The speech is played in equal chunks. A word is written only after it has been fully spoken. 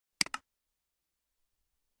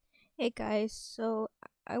Hey guys, so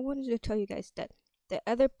I wanted to tell you guys that the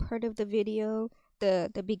other part of the video,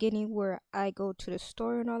 the beginning where I go to the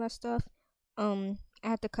store and all that stuff, I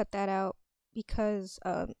had to cut that out because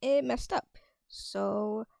it messed up.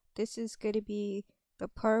 So this is gonna be the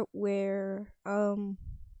part where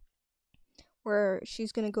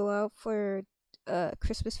she's gonna go out for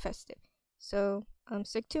Christmas festive. So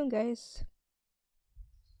stay tuned guys.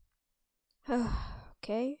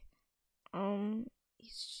 Okay. He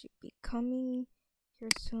should be coming here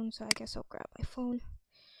soon, so I guess I'll grab my phone.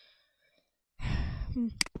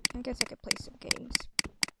 I guess I could play some games.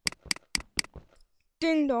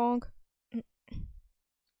 Ding dong!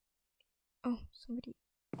 Oh,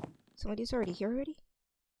 somebody's already here already?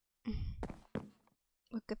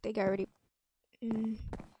 Look, good thing I already,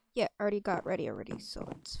 yeah, already got ready already, so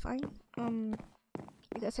it's fine. I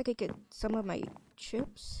guess I could get some of my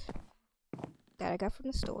chips that I got from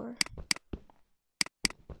the store.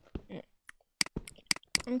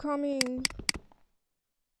 I'm coming.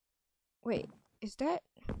 Wait, is that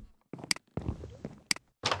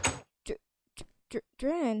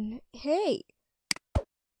Dran? Hey,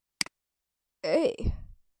 hey,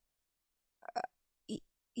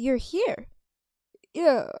 you're here?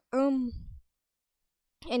 Yeah. And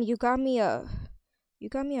you got me a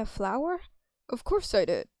flower? Of course I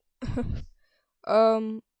did.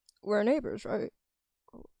 um, we're neighbors, right?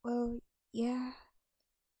 Well, yeah.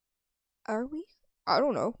 Are we? I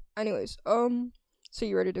don't know. Anyways, so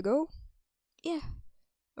you ready to go? Yeah.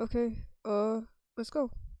 Okay. Let's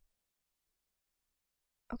go.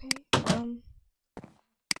 Okay.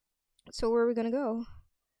 So where are we gonna go?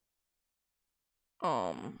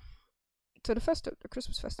 Um, to the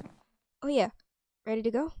Christmas festival. Oh yeah. Ready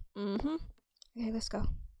to go? Mm-hmm. Okay, let's go.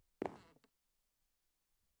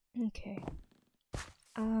 Okay.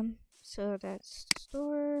 So that's the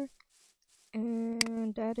store,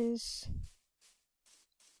 and that is.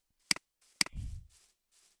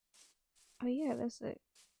 Oh yeah, that's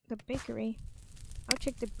the bakery. I'll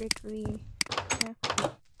check the bakery. Yeah.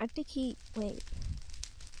 I think wait.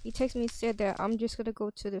 He texted me and said that I'm just gonna go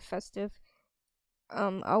to the festive.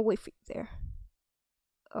 I'll wait for you there.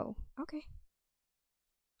 Oh, okay.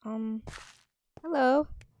 Hello.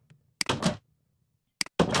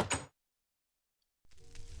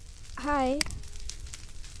 Hi.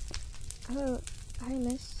 Hello. Hi,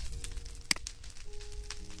 miss.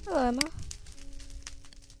 Hello, Emma.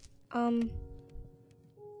 Um,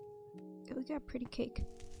 we got pretty cake.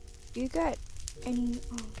 Do you got any,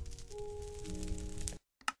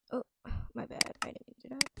 oh, my bad. I didn't mean to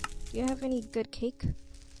do that. Do you have any good cake?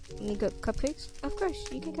 Any good cupcakes? Of course,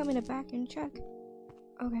 you can come in the back and check.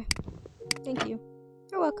 Okay. Thank you.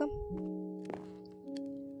 You're welcome.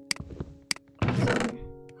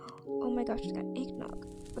 Oh my gosh, we got eggnog.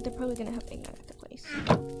 But they're probably gonna have eggnog at the place.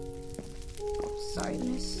 Oh, sorry,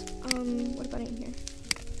 miss. What about in here?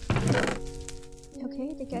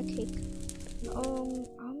 Okay, they got cake.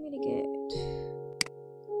 I'm gonna get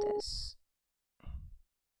this.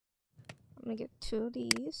 I'm gonna get 2 of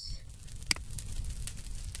these.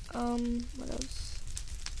 What else?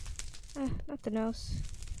 Nothing else.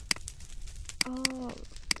 Oh,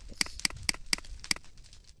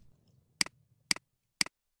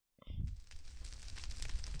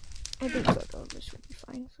 I think so. This would be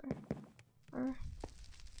fine for her.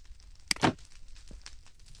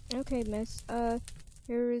 Okay, miss.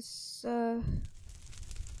 Here is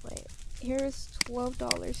wait. Here is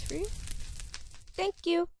 $12 for you. Thank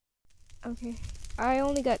you. Okay. I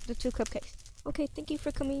only got the 2 cupcakes. Okay, thank you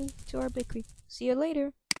for coming to our bakery. See you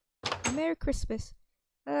later. Merry Christmas.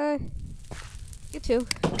 You too.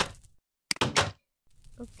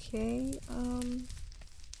 Okay,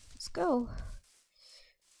 let's go.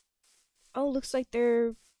 Oh, looks like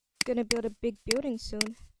they're gonna build a big building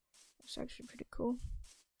soon. That's actually pretty cool.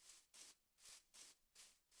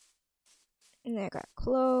 And they got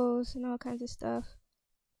clothes and all kinds of stuff.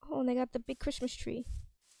 Oh, and they got the big Christmas tree.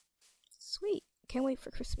 Sweet. Can't wait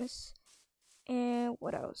for Christmas. And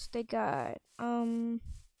what else? They got, oh,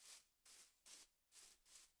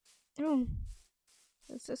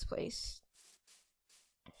 what's this place?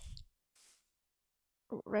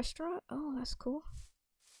 Restaurant? Oh, that's cool.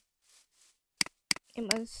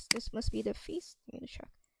 This must be the feast. Let me check.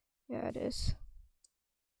 Yeah, it is.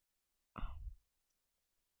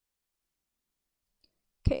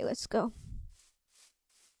 Okay, let's go.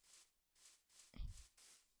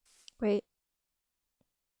 Wait.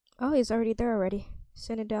 Oh, he's already there already.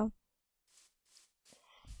 Send it down.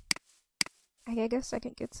 I guess I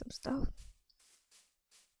can get some stuff.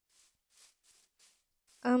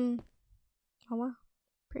 Oh wow.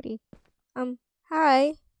 Pretty.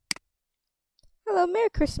 Hi. Hello, Merry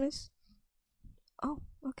Christmas. Oh,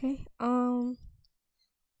 okay.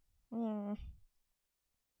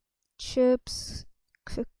 Chips,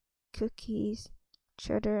 cookies,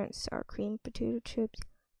 cheddar and sour cream potato chips,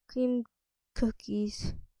 cream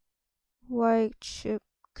cookies, white chip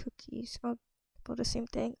cookies. Oh, about the same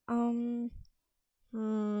thing. I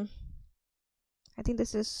think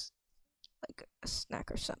this is like a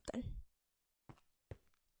snack or something.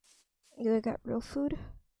 You got real food?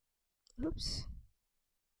 Oops.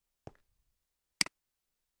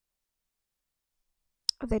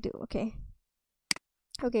 Oh, they do. Okay.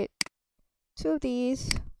 Okay. 2 of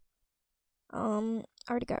these. I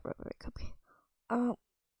already got rubber cupcake.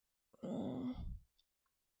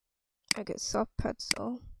 I get soft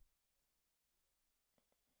pretzel.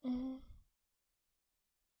 And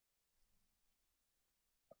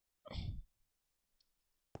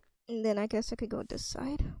then I guess I could go this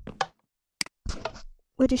side.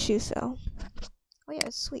 What does she sell? Oh yeah,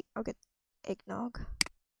 sweet. I'll get eggnog.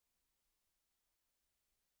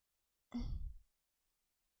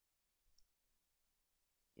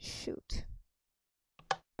 Shoot.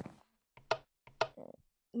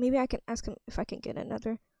 Maybe I can ask him if I can get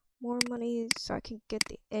more money so I can get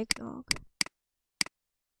the eggnog.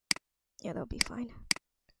 Yeah, that'll be fine.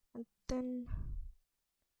 And then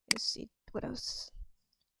let's see what else.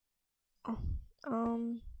 Oh,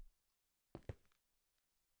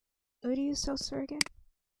 what do you sell, sir, again?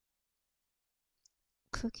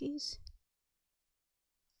 Cookies?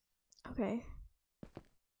 Okay.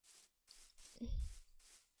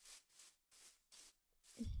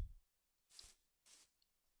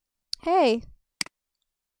 Hey!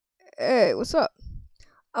 Hey, what's up?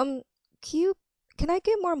 Can I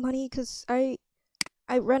get more money? Cause I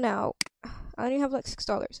ran out. I only have like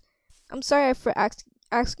 $6. I'm sorry for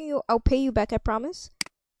asking you. I'll pay you back, I promise.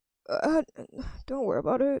 Uh, don't worry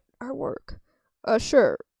about it. I work.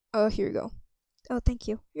 Sure. Here you go. Oh, thank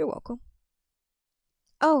you. You're welcome.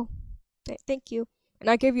 Oh, thank you. And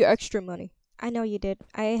I gave you extra money. I know you did.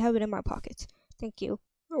 I have it in my pockets. Thank you.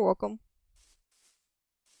 You're welcome.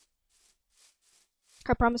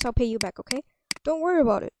 I promise I'll pay you back, okay? Don't worry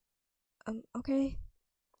about it. Okay.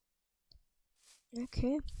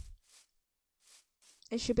 Okay.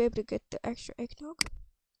 I should be able to get the extra eggnog.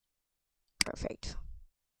 Perfect.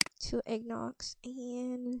 2 eggnogs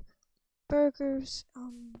and burgers.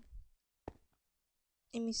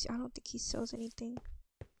 Let me see. I don't think he sells anything.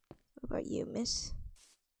 What about you, miss?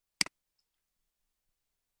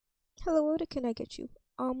 Hello, what can I get you?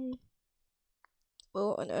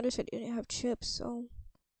 Well, on the other side, you didn't have chips, so.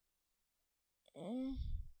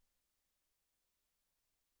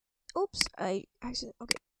 Oops, I accidentally.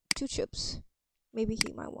 Okay, 2 chips. Maybe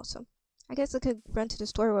he might want some. I guess I could run to the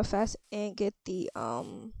store real fast and get the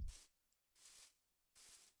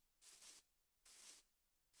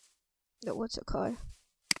what's it called?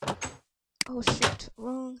 Oh shoot,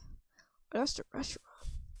 wrong. Oh, that's the restaurant.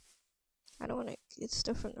 I don't want to get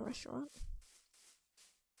stuff from the restaurant.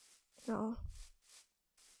 No.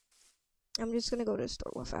 I'm just gonna go to the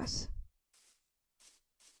store real fast.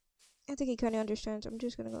 I think he kind of understands. I'm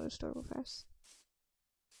just gonna go to the store real fast.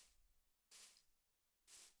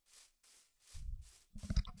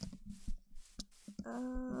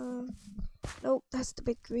 Nope, that's the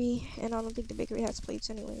bakery, and I don't think the bakery has plates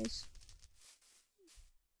anyways.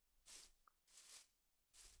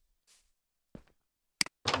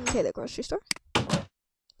 Okay, the grocery store.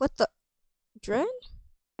 What the? Dran?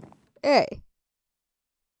 Hey.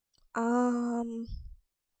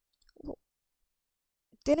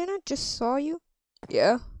 Didn't I just saw you?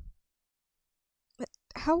 Yeah. But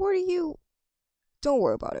how are you? Don't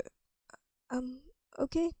worry about it.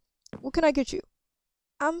 Okay. What can I get you?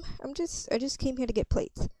 I just came here to get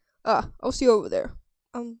plates. I'll see you over there.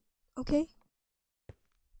 Okay.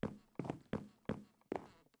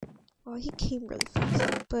 Well, he came really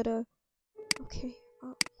fast, but okay.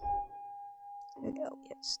 There we go.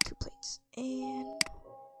 Yes, 2 plates, and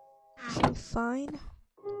should be fine.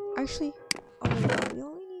 Actually, oh no, we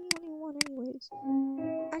only need one anyways.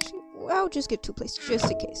 Actually, I'll just get 2 plates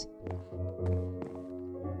just in case.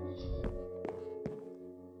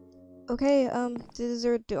 Okay, these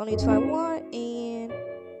are the only 2 I want, and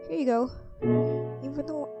here you go. Even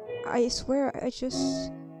though I swear I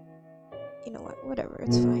just, you know what? Whatever,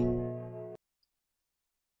 it's fine.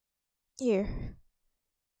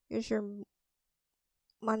 Here's your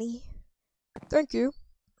money. Thank you.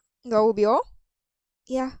 That will be all?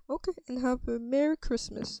 Yeah. Okay, and have a Merry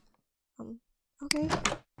Christmas. Okay.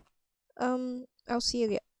 I'll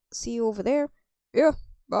see you over there. Yeah,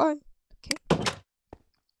 bye. Okay.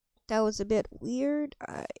 That was a bit weird.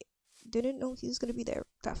 I didn't know he was gonna be there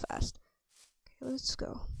that fast. let's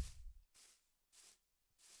go.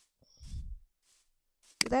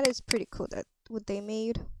 That is pretty cool, that what they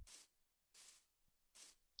made.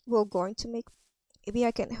 We're going to make. Maybe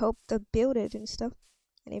I can help them build it and stuff,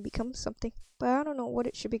 and it becomes something. But I don't know what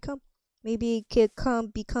it should become. Maybe it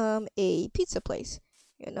could become a pizza place,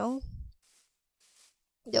 you know?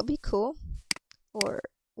 That'll be cool. Or,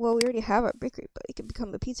 well, we already have a bakery, but it could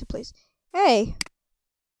become a pizza place. Hey!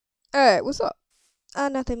 Hey, what's up?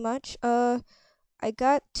 Nothing much. I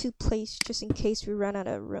got 2 plates just in case we run out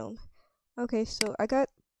of room. Okay, so I got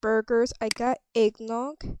burgers, I got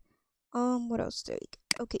eggnog. What else do we get?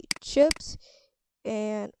 Okay, chips,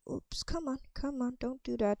 and oops, come on, don't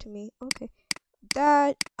do that to me. Okay,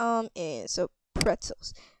 that, and so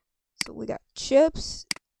pretzels. So we got chips,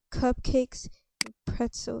 cupcakes, and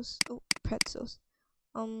pretzels. Oh, pretzels.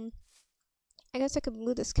 I guess I could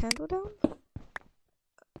move this candle down.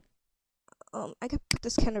 I could put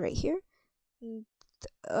this candle right here. And,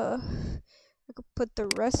 I could put the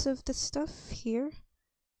rest of the stuff here.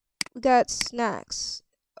 We got snacks.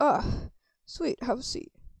 Oh, sweet. Have a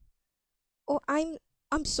seat. Oh, I'm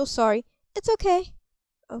so sorry. It's okay.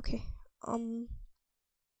 Okay.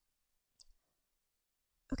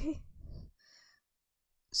 Okay.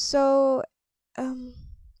 So,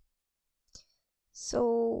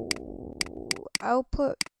 so I'll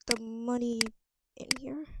put the money in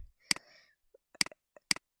here.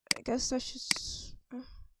 I guess that's just.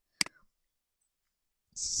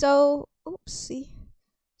 So, oopsie.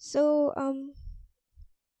 So,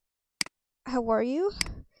 how are you?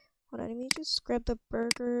 Hold on, let me just grab the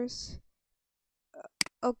burgers.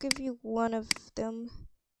 I'll give you one of them.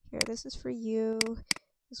 Here, this is for you.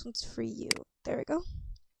 This one's for you. There we go.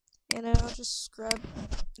 And then I'll just grab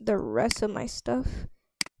the rest of my stuff.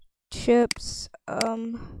 Chips,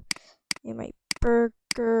 and my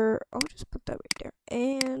burger. I'll just put that right there.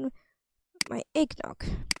 And my eggnog.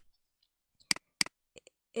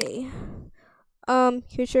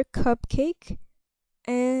 Here's your cupcake.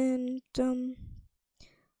 And,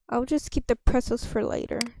 I'll just keep the pretzels for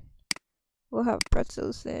later. We'll have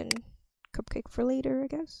pretzels and cupcake for later, I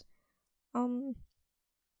guess.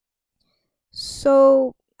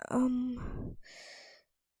 So,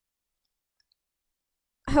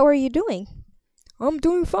 how are you doing? I'm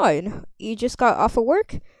doing fine. You just got off of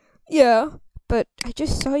work? Yeah, but I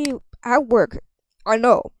just saw you at work. I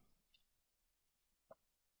know.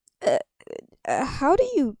 How do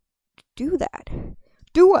you do that?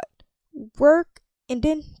 Do what? Work and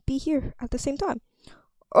then be here at the same time.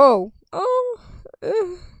 Oh,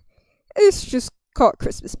 it's just called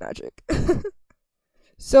Christmas magic.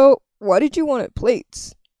 So, why did you want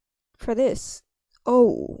plates? For this.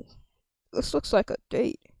 Oh, this looks like a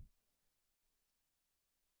date.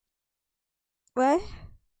 What?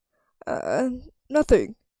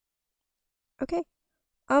 Nothing. Okay.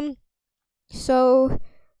 So,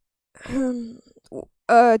 do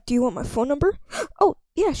you want my phone number? Oh,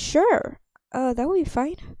 yeah, sure. That would be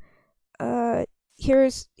fine.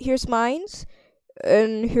 Here's mine's,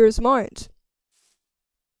 and here's mine's.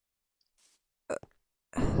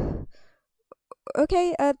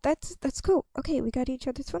 Okay, that's cool. Okay, we got each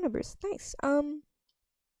other's phone numbers. Nice.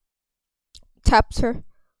 Taps her.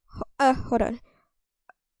 Hold on.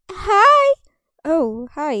 Hi. Oh,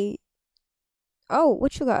 hi. Oh,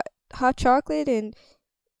 what you got? Hot chocolate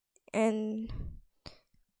and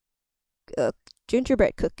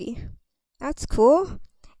gingerbread cookie. That's cool.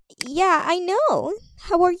 Yeah, I know.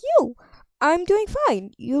 How are you? I'm doing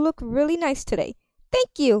fine. You look really nice today.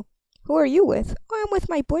 Thank you. Who are you with? Oh, I'm with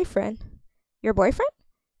my boyfriend. Your boyfriend?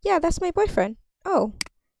 Yeah, that's my boyfriend. Oh.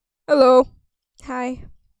 Hello. Hi.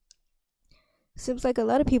 Seems like a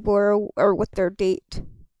lot of people are with their date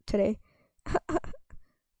today.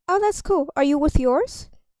 Oh, that's cool. Are you with yours?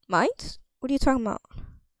 Mine? What are you talking about?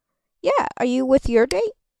 Yeah, are you with your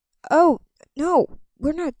date? Oh, no,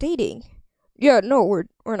 we're not dating. Yeah, no,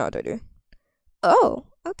 we're not dating. Oh,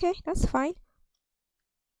 okay, that's fine.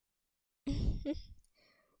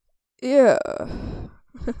 Yeah.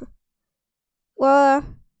 Well,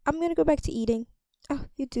 I'm gonna go back to eating. Oh,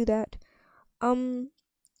 you do that. Um,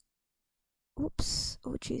 oops.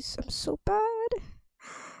 Oh, jeez, I'm so bad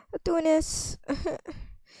at doing this.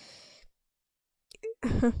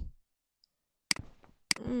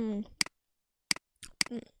 Mm.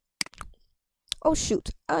 Mm. Oh, shoot.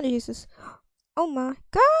 Oh, Jesus. Oh, my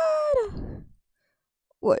God.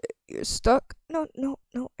 What? You're stuck? No, no,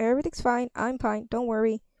 no. Everything's fine. I'm fine. Don't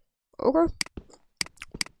worry. Okay.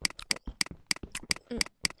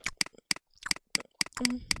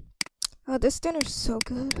 Oh, this dinner's so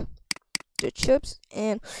good. The chips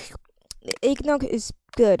and the eggnog is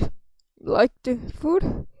good. Like the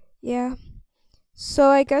food? Yeah. So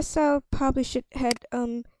I guess I probably should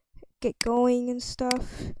get going and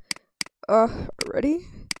stuff. Ready?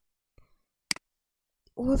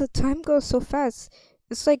 Well, the time goes so fast.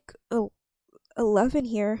 It's like 11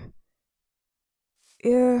 here.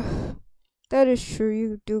 Yeah, that is true.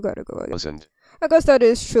 You do gotta go. I guess that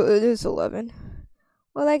is true. It is 11.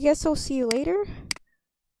 Well, I guess I'll see you later.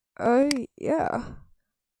 Yeah.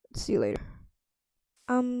 See you later.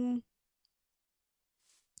 Um,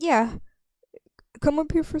 yeah. Come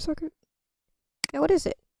up here for a second. Now, what is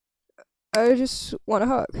it? I just want a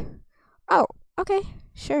hug. Oh, okay.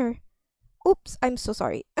 Sure. Oops, I'm so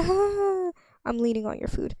sorry. I'm leaning on your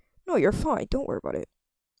food. No, you're fine. Don't worry about it.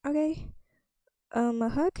 Okay. A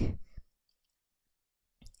hug?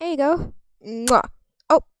 There you go. Mwah.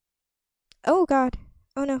 Oh. Oh, God.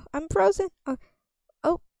 Oh, no. I'm frozen.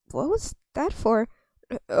 Oh, what was that for?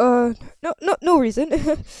 No reason.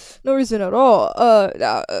 No reason at all.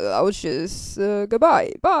 I was just,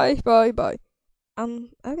 goodbye. Bye. Okay.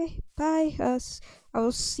 Bye. I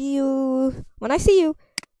will see you when I see you.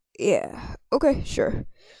 Yeah. Okay, sure.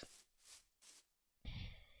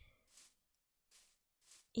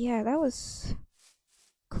 Yeah, that was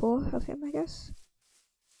cool of him, I guess.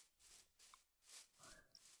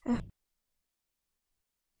 Uh,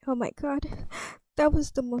 oh my god. That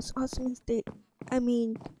was the most awesomest date. I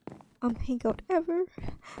mean, hangout ever.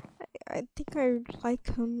 I think I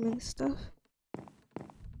like him and stuff.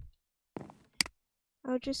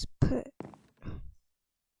 I'll just put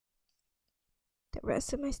the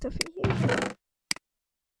rest of my stuff in here.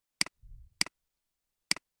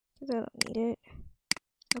 Because I don't need it.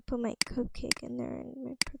 I'll put my cupcake in there and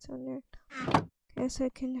my pretzel in there. Guess I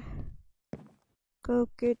can go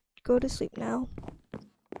to sleep now.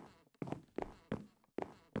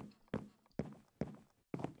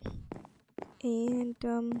 And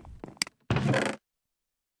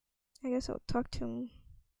I guess I'll talk to him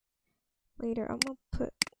later. I'm gonna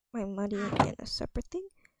put my money in a separate thing.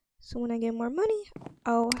 So when I get more money,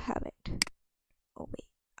 I'll have it. Oh wait,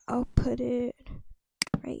 I'll put it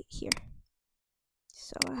right here.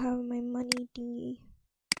 So I have my money thingy.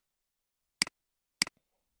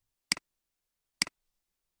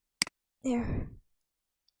 There.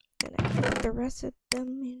 Then I can put the rest of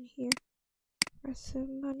them in here. Rest of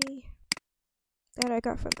money that I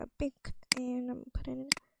got from the bank. And I'm putting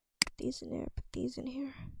these in there, put these in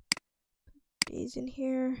here. Put these in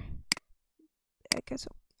here. I guess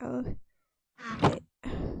I'll wait.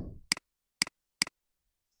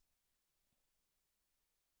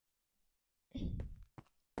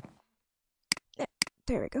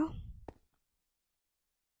 There we go.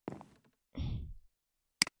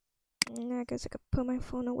 And I guess I could put my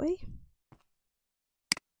phone away.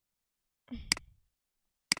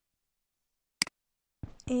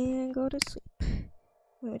 And go to sleep.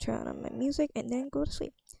 Let me turn on my music and then go to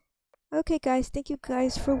sleep. Okay guys, thank you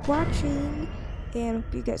guys for watching. And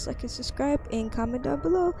hope you guys like and subscribe and comment down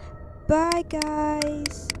below. Bye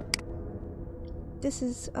guys. This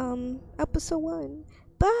is episode 1.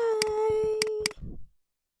 Bye.